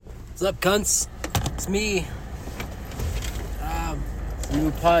What's up, cunts? It's me. It's a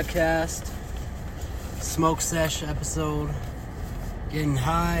new podcast, smoke sesh episode. Getting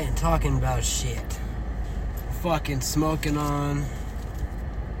high and talking about shit. Fucking smoking on.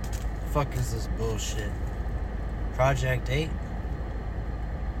 Fuck is this bullshit? Project 8?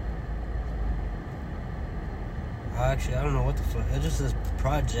 Actually, I don't know what the fuck. It just says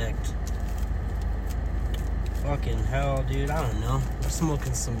project. Fucking hell, dude. I don't know. We're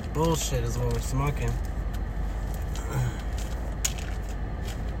smoking some bullshit is what we're smoking.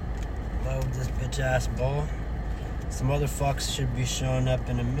 Love this bitch ass ball. Some other fucks should be showing up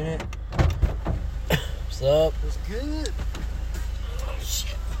in a minute. What's up? What's good? Oh,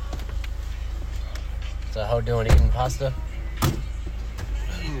 shit. So how doing? Eating pasta?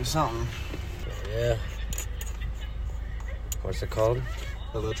 Eating something. Yeah. What's it called?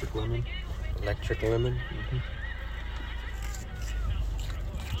 Electric lemon. Electric lemon? Mm-hmm.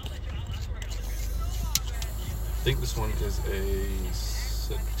 I think this one is a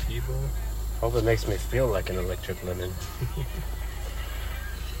sativa. Hope it makes me feel like an electric lemon.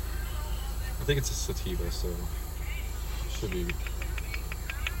 I think it's a sativa, so should be.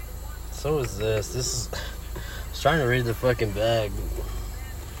 So is this. This is... I was trying to read the fucking bag,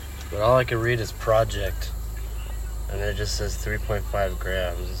 but all I can read is project. And it just says 3.5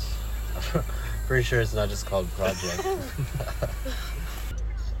 grams. Pretty sure it's not just called project.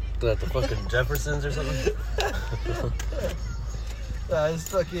 At the fucking Jeffersons or something? This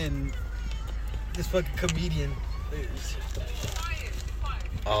fucking comedian.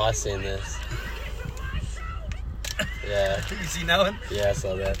 Oh, I seen this. Yeah. You seen that one? Yeah, I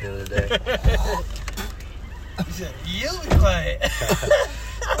saw that the other day. He said, you be quiet.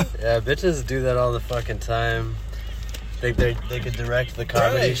 Yeah, bitches do that all the fucking time. Think they could direct the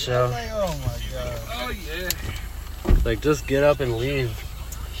comedy Right. show. I'm like, oh my god. Oh yeah. Like, just get up and leave.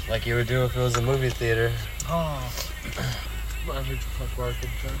 Like you would do if it was a movie theater. Oh. I heard you fuck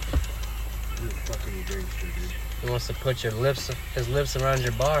barking, son. You're a fucking gangster, dude. He wants to put his lips around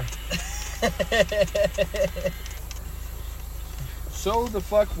your bar. So the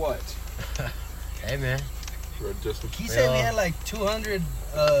fuck what? Hey, man. He said we had like 200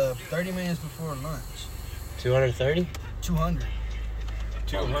 30 minutes before lunch. 230? 200.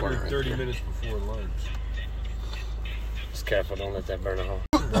 230 minutes before lunch. Just careful, don't let that burn a hole.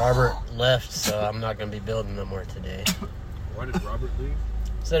 Robert left, so I'm not going to be building no more today. Why did Robert leave?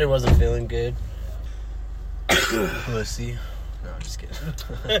 Said he wasn't feeling good. Pussy. No, I'm just kidding.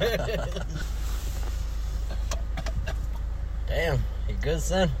 Damn, you good,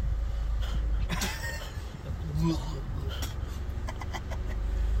 son?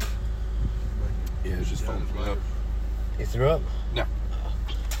 Yeah, it's just foams me up. You threw up? No.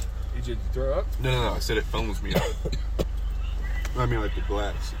 You did throw up? No. I said it foams me up. I mean, like the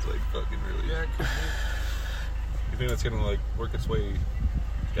glass. It's like fucking really. Yeah, it could be. You think that's gonna like work its way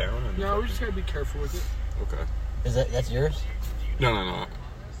down? No, we just gotta be careful with it. Okay. That's yours? No.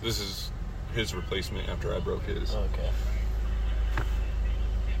 This is his replacement after I broke his. Okay.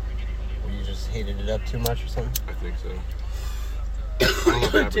 Well, you just heated it up too much or something? I think so. I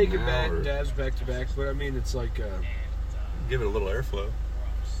don't know if Take it now back, or dabs back to back, but I mean, it's like give it a little airflow.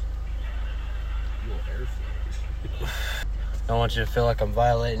 I don't want you to feel like I'm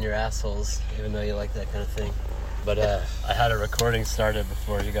violating your assholes, even though you like that kind of thing. But I had a recording started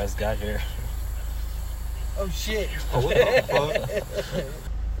before you guys got here. Oh shit. Oh, what the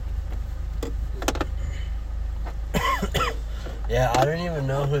fuck? Yeah, I didn't even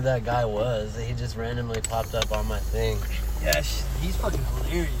know who that guy was. He just randomly popped up on my thing. Yeah, he's fucking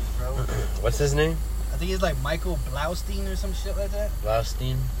hilarious, bro. What's his name? I think it's like Michael Blaustein or some shit like that.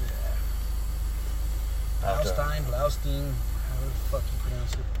 Blaustein? Yeah. Blaustein, however the fuck you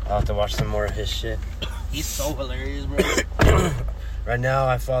pronounce it. I'll have to watch some more of his shit. He's so hilarious, bro. Right now,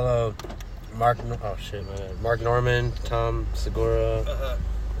 I follow Mark Norman, Tom Segura,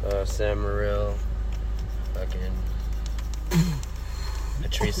 Sam Morril, fucking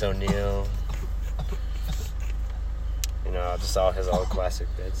Patrice O'Neal. You know, just all his old classic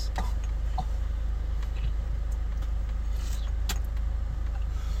bits.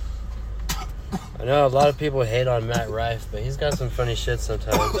 I know a lot of people hate on Matt Rife, but he's got some funny shit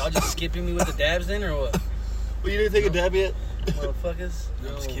sometimes. Y'all just skipping me with the dabs then, or what? Well, you didn't take a dab yet? Motherfuckers? No,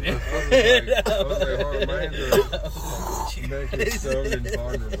 I'm just kidding. I was like, oh, mine's naked, stoned, and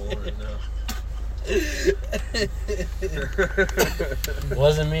vulnerable right now.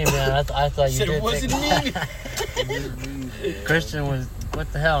 Wasn't me, man. I thought you Said did. it wasn't me. Christian was. What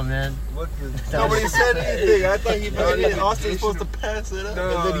the hell, man? Nobody said anything. I thought Austin was supposed to pass it up,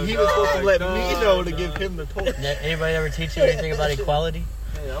 and then he was supposed to let me know to give him the torch. Anybody ever teach you anything about equality?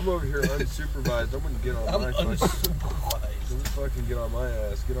 Yeah, I'm over here unsupervised. I'm gonna get on my fucking. Unsupervised. Don't fucking get on my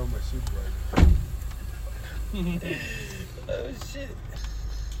ass. Get on my supervisor. Oh shit.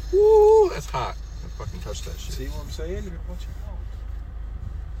 Woo, that's hot. I fucking touched that shit. See what I'm saying? You gotta watch your mouth.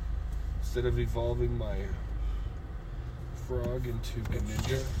 Instead of evolving my frog into a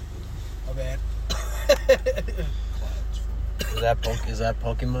ninja. My bad. Is that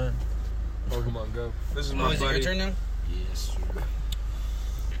Pokemon? Pokemon Go. This is my Oh, is it buddy. your turn now? Yes, sir.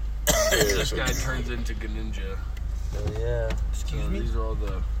 This guy turns into Greninja. Oh yeah. Excuse me? These are all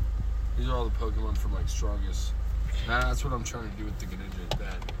the Pokemon from like strongest. That's what I'm trying to do with the Greninja.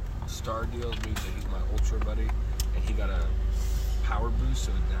 That star deal means that he's my ultra buddy, and he got a power boost,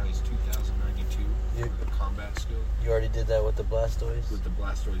 so now he's 2092 for the combat skill. You already did that with the Blastoise? With the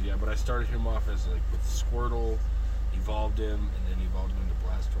Blastoise, yeah. But I started him off as like with Squirtle, evolved him, and then evolved him into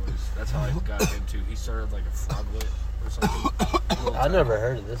Blastoise. That's how I got him too. He started like a Froglet or something. I never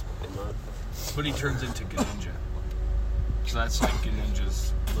heard of this Pokemon. But he turns into Greninja. So that's like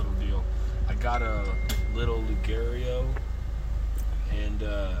Greninja's little deal. I got a little Lucario and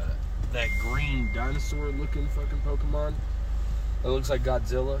that green dinosaur looking fucking Pokemon. It looks like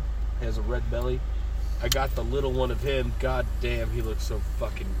Godzilla. He has a red belly. I got the little one of him. God damn, he looks so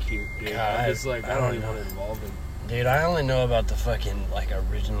fucking cute, dude. God, I'm just like, I don't even know. want to involve him. Dude, I only know about the fucking, like,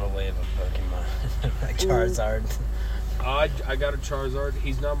 original wave of Pokemon. Like Charizard. I got a Charizard.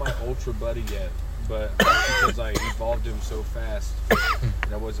 He's not my ultra buddy yet, but that's because I evolved him so fast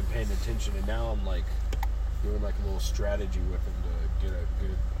and I wasn't paying attention. And now I'm like doing like a little strategy with him to get a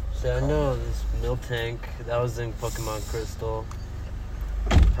good. So I know this Miltank, that was in Pokemon Crystal.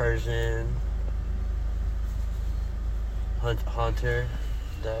 Persian. Haunter.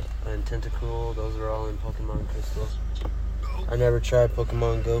 That and Tentacool, those are all in Pokemon Crystal. I never tried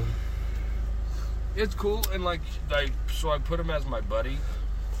Pokemon Go. It's cool, and like so I put him as my buddy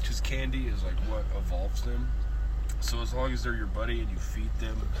because candy is like what evolves them. So as long as they're your buddy and you feed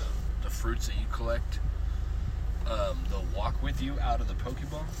them the fruits that you collect, they'll walk with you out of the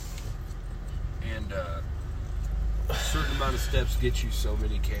Pokeball. And a certain amount of steps get you so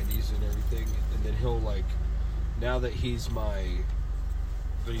many candies and everything, and then he'll like, now that he's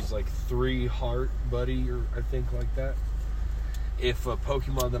like 3 heart buddy, or I think like that. If a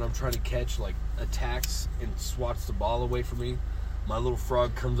Pokemon that I'm trying to catch like attacks and swats the ball away from me, my little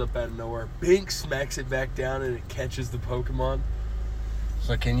frog comes up out of nowhere, bink, smacks it back down, and it catches the Pokemon.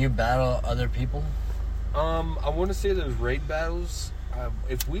 So can you battle other people? I want to say there's raid battles.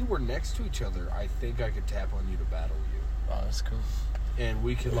 If we were next to each other, I think I could tap on you to battle you. Oh, that's cool. And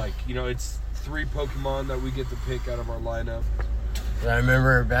we could like, it's 3 Pokemon that we get to pick out of our lineup. I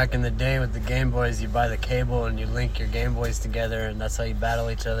remember back in the day with the Game Boys, you buy the cable and you link your Game Boys together, and that's how you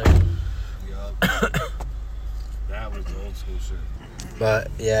battle each other. Yup. That was the old school shit. But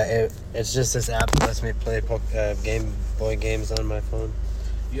yeah, it's just this app that lets me play Game Boy games on my phone.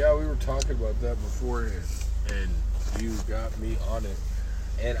 Yeah, we were talking about that beforehand, and you got me on it.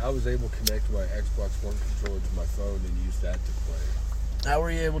 And I was able to connect my Xbox One controller to my phone and use that to play. How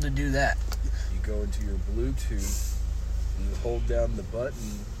were you able to do that? You go into your Bluetooth, and you hold down the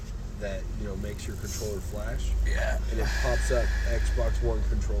button that, makes your controller flash. Yeah. And it pops up Xbox One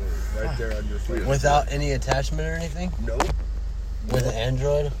controller right there on your phone. Without any attachment or anything? Nope. With an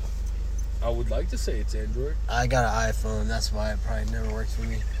Android? I would like to say it's Android. I got an iPhone, that's why it probably never worked for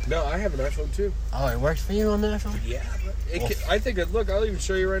me. No, I have an iPhone too. Oh, it worked for you on the iPhone? Yeah. I think, look, I'll even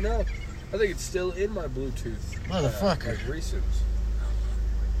show you right now. I think it's still in my Bluetooth. Motherfucker. Like recent.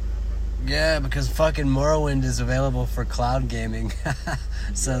 Yeah, because fucking Morrowind is available for cloud gaming.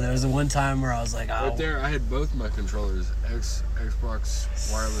 So there was one time where I was like, oh. Right there, I had both my controllers. Xbox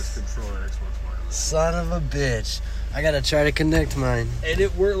wireless controller, Xbox wireless. Son of a bitch. I gotta try to connect mine. And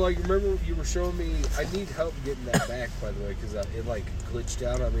it worked, like, remember you were showing me, I need help getting that back, by the way, because it, like, glitched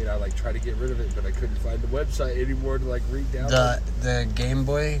out. I mean, I, like, tried to get rid of it, but I couldn't find the website anymore to, like, read down. The Game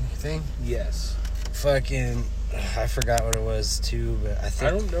Boy thing? Yes. Fucking, I forgot what it was, too, but I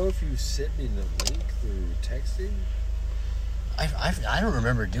think... I don't know if you sent me the link through texting. I don't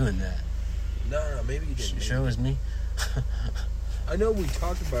remember doing that. No, maybe you didn't. Sure it was me? I know we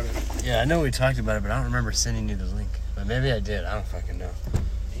talked about it. Yeah, I know we talked about it, but I don't remember sending you the link. But maybe I did. I don't fucking know.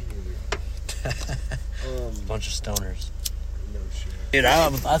 Bunch of stoners. No shit. Dude,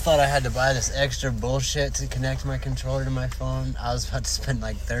 I thought I had to buy this extra bullshit to connect my controller to my phone. I was about to spend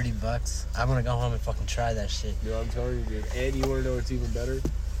like $30. I'm gonna go home and fucking try that shit. No, I'm telling you, dude. And you wanna know what's even better?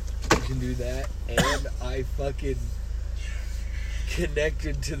 You can do that, and I fucking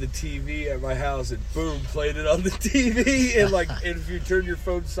connected to the TV at my house and boom, played it on the TV. And like, and if you turn your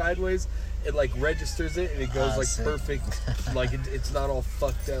phone sideways, it like registers it and it goes like sick. perfect. Like it's not all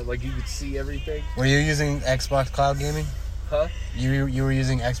fucked up. Like you can see everything. Were you using Xbox Cloud Gaming? Huh? You were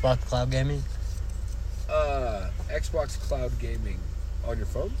using Xbox Cloud Gaming? Xbox Cloud Gaming on your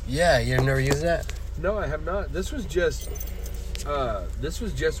phone? Yeah, you've never used that? No, I have not. This was just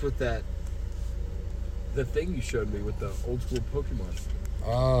with the thing you showed me with the old school Pokemon.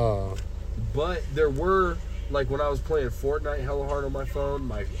 Oh. But there were, like when I was playing Fortnite hella hard on my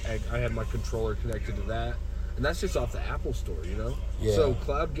phone, I had my controller connected to that. And that's just off the Apple Store, you know? Yeah. So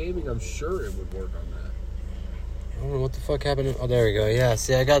cloud gaming, I'm sure it would work on that. I don't know what the fuck happened. Oh, there we go. Yeah,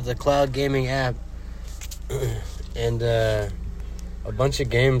 see, I got the Cloud Gaming app. And a bunch of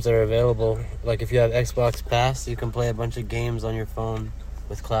games are available. Like if you have Xbox Pass, you can play a bunch of games on your phone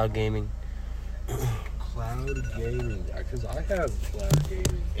with Cloud Gaming. Cloud gaming, because I have cloud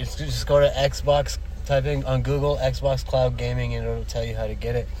gaming. It's just go to Xbox, type in on Google Xbox Cloud Gaming, and it'll tell you how to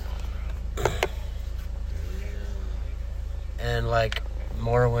get it. And like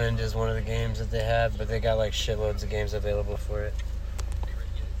Morrowind is one of the games that they have, but they got like shitloads of games available for it.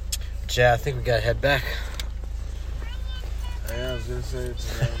 But yeah, I think we gotta head back. Yeah, I was gonna say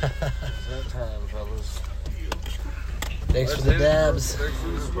it's that time, fellas. Thanks for the dabs. Thanks for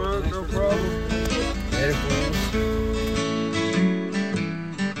the smoke, no problem. Later, fools.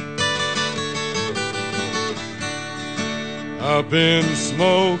 Up in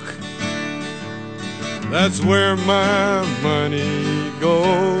smoke, that's where my money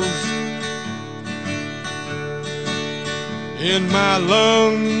goes. In my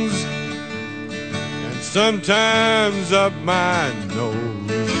lungs, and sometimes up my nose.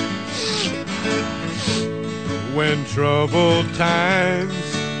 When troubled times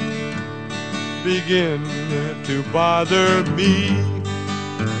begin to bother me,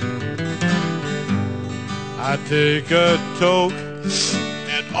 I take a toke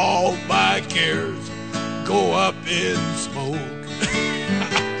and all my cares go up in smoke.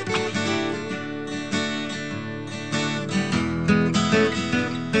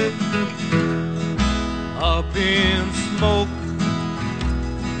 Up in smoke,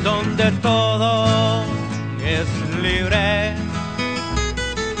 donde todo es libre.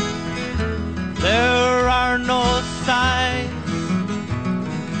 There are no signs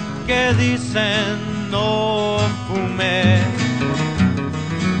que dicen no fume.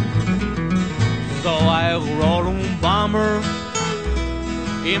 So I roll un bomber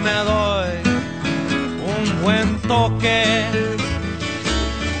y me doy un buen toque.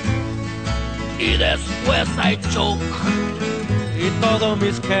 Y después I choke y todos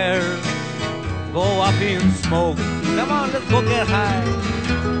mis cares go up in smoke. Come on, let's go get high.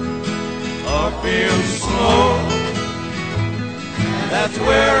 Up in smoke, that's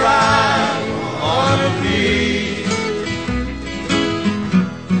where I wanna be.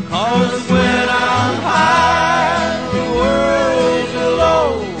 'Cause when I'm high, the world below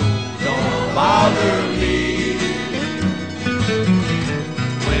don't bother me.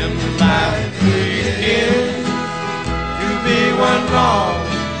 When life begins to be one long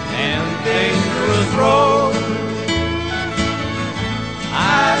and dangerous road,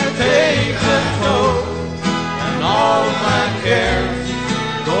 I take the toll and all my care